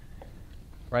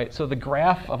 Right? So the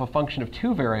graph of a function of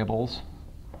 2 variables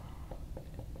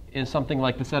is something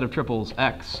like the set of triples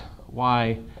x,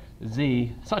 y,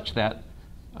 z, such that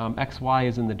xy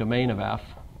is in the domain of f,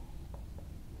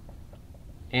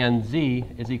 and z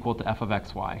is equal to f of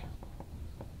xy.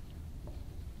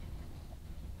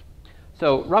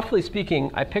 So roughly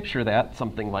speaking, I picture that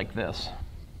something like this.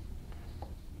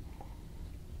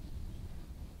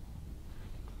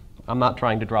 I'm not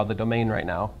trying to draw the domain right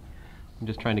now. I'm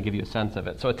just trying to give you a sense of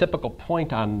it. So a typical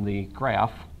point on the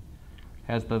graph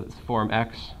has the form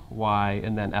x, y,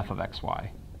 and then f of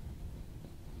xy.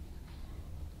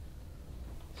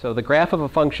 So the graph of a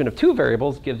function of 2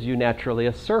 variables gives you naturally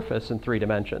a surface in 3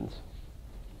 dimensions.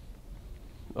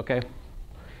 Okay?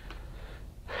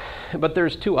 But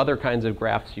there's 2 other kinds of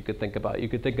graphs you could think about. You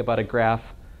could think about a graph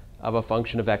of a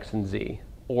function of x and z,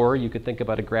 or you could think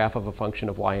about a graph of a function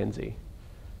of y and z.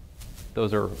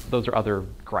 Those are other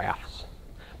graphs.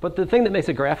 But the thing that makes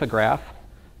a graph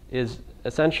is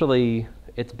essentially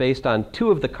it's based on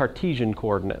 2 of the Cartesian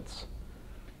coordinates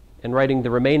and writing the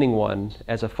remaining one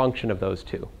as a function of those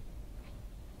 2.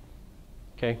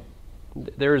 Okay?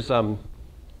 There's and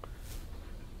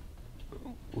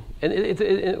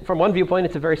from one viewpoint,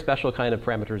 it's a very special kind of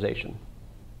parameterization,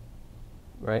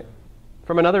 right?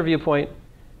 From another viewpoint,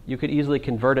 you could easily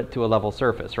convert it to a level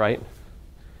surface, right?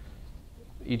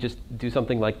 You just do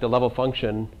something like the level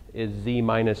function is z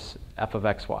minus f of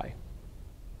xy.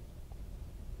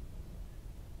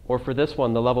 Or for this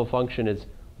one, the level function is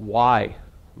y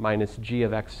minus g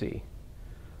of xc.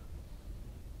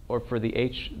 Or for the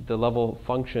h, the level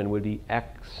function would be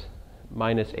x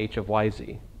minus h of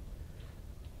yz.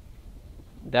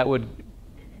 That would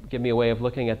give me a way of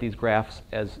looking at these graphs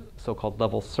as so-called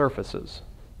level surfaces.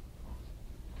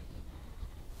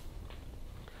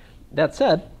 That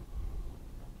said,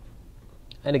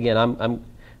 and again, I'm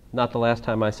not the last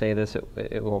time I say this,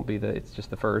 it won't be it's just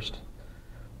the first.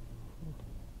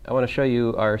 I want to show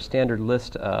you our standard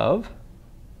list of,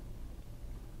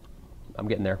 I'm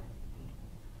getting there.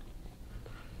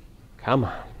 Come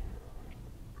on.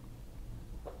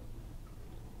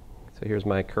 So here's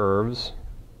my curves.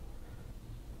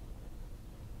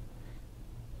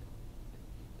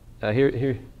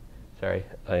 Sorry,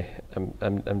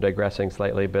 I'm digressing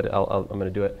slightly, but I'm going to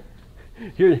do it.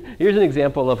 Here's an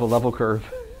example of a level curve.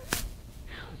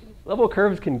 Level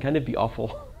curves can kind of be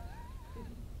awful.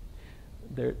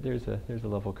 There's a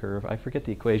level curve. I forget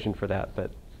the equation for that,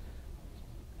 but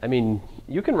I mean,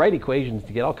 you can write equations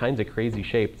to get all kinds of crazy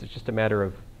shapes. It's just a matter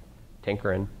of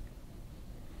tinkering.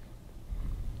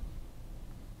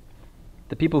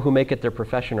 The people who make it their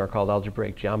profession are called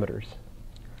algebraic geometers.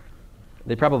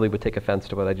 They probably would take offense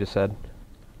to what I just said.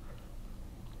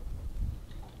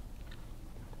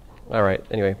 All right,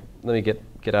 anyway, let me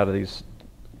get out of these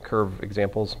curve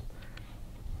examples.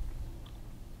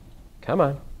 Come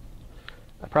on.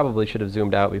 I probably should have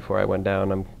zoomed out before I went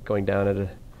down. I'm going down at a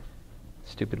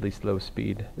stupidly slow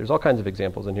speed. There's all kinds of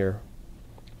examples in here.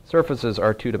 Surfaces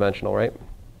are two-dimensional, right?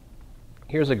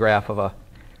 Here's a graph of a...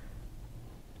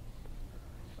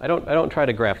 I don't try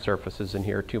to graph surfaces in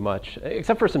here too much,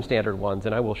 except for some standard ones,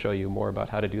 and I will show you more about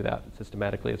how to do that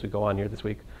systematically as we go on here this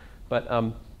week.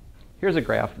 But here's a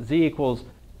graph. Z equals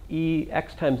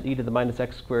x times e to the minus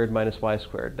x squared minus y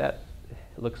squared. That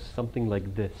looks something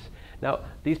like this. Now,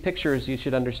 these pictures, you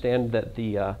should understand that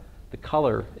the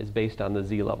color is based on the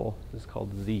Z level. This is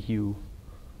called Z hue.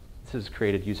 This is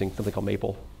created using something called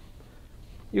Maple.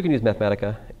 You can use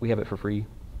Mathematica. We have it for free.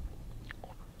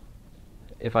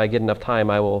 If I get enough time,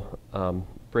 I will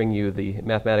bring you the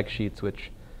mathematics sheets,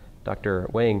 which Dr.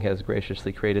 Wang has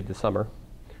graciously created this summer.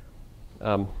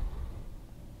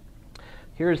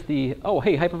 Here's the, oh,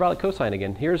 hey, hyperbolic cosine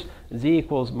again. Here's Z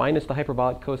equals minus the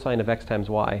hyperbolic cosine of x times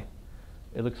y.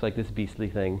 It looks like this beastly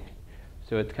thing.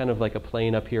 So it's kind of like a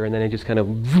plane up here, and then it just kind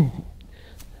of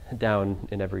down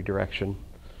in every direction.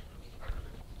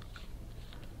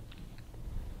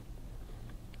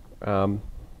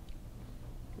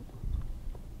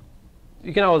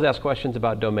 You can always ask questions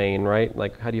about domain, right?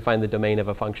 Like, how do you find the domain of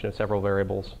a function of several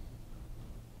variables?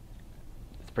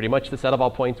 It's pretty much the set of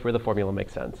all points where the formula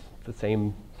makes sense. It's the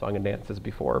same song and dance as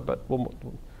before, but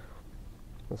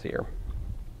let's see here.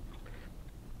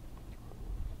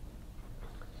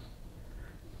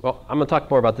 Well, I'm going to talk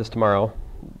more about this tomorrow.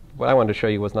 What I wanted to show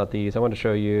you was not these. I wanted to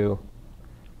show you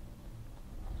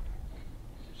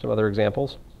some other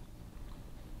examples.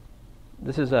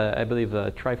 This is, I believe, a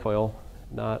trifoil,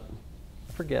 not...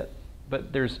 forget,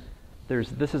 but this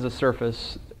is a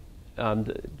surface,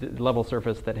 the level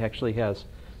surface that actually has,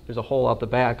 there's a hole out the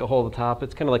back, a hole at the top.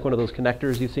 It's kind of like one of those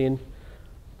connectors you've seen.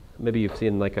 Maybe you've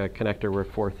seen like a connector where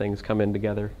four things come in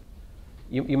together.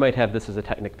 You might have this as a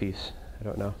Technic piece. I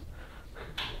don't know.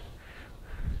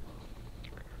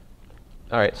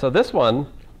 All right, so this one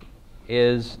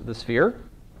is the sphere.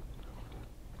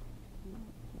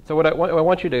 So what I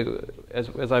want you to,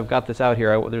 as I've got this out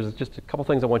here, there's just a couple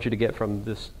things I want you to get from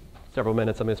this several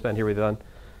minutes I'm going to spend here with you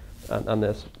on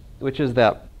this, which is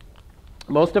that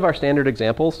most of our standard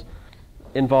examples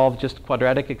involve just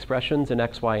quadratic expressions in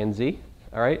x, y, and z,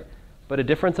 all right? But a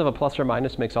difference of a plus or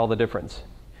minus makes all the difference.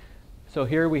 So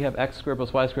here we have x squared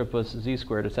plus y squared plus z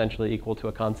squared essentially equal to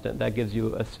a constant. That gives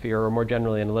you a sphere, or more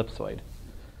generally an ellipsoid.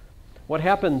 What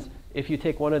happens if you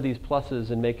take one of these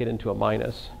pluses and make it into a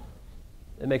minus?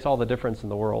 It makes all the difference in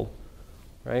the world,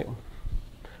 right?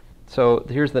 So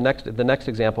here's the next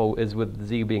example is with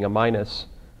z being a minus,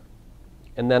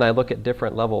 and then I look at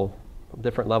different levels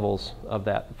of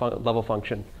that level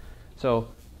function. So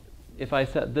if I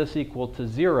set this equal to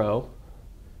 0,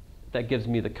 that gives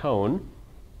me the cone,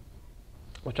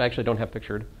 which I actually don't have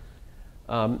pictured.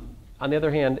 On the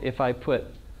other hand, if I put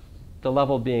the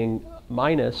level being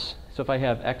minus, so if I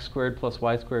have x squared plus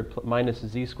y squared minus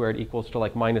z squared equals to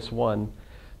like -1,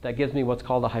 that gives me what's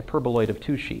called a hyperboloid of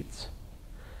two sheets.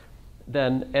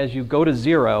 Then as you go to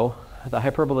 0, the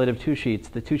hyperboloid of two sheets,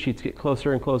 the two sheets get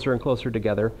closer and closer and closer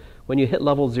together. When you hit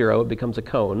level 0, it becomes a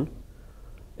cone.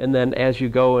 And then as you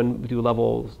go and do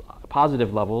levels,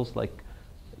 positive levels, like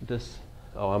this,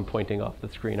 oh, I'm pointing off the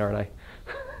screen, aren't I?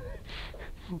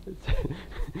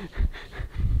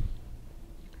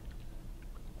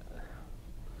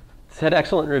 It's had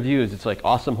excellent reviews. It's like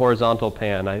awesome horizontal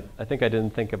pan. I think I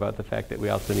didn't think about the fact that we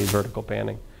also need vertical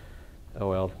panning. Oh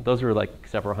well, those were like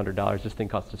several $100s. This thing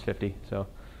cost us $50, so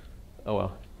oh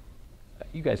well.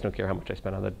 You guys don't care how much I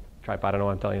spent on the tripod. I don't know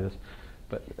why I'm telling you this.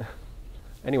 But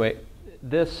anyway,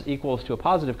 this equals to a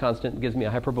positive constant and gives me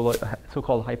a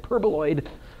so-called hyperboloid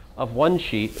of one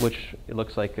sheet, which it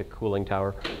looks like a cooling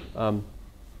tower.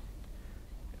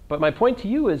 But my point to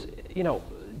you is,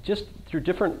 just through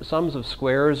different sums of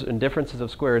squares and differences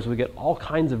of squares, we get all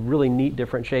kinds of really neat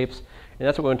different shapes. And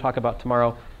that's what we're going to talk about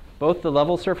tomorrow. Both the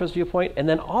level surface viewpoint, and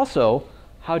then also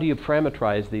how do you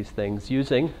parameterize these things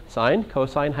using sine,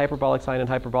 cosine, hyperbolic sine, and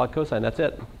hyperbolic cosine. That's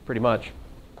it, pretty much.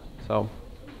 So,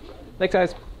 thanks,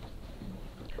 guys.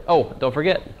 Oh, don't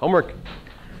forget, homework.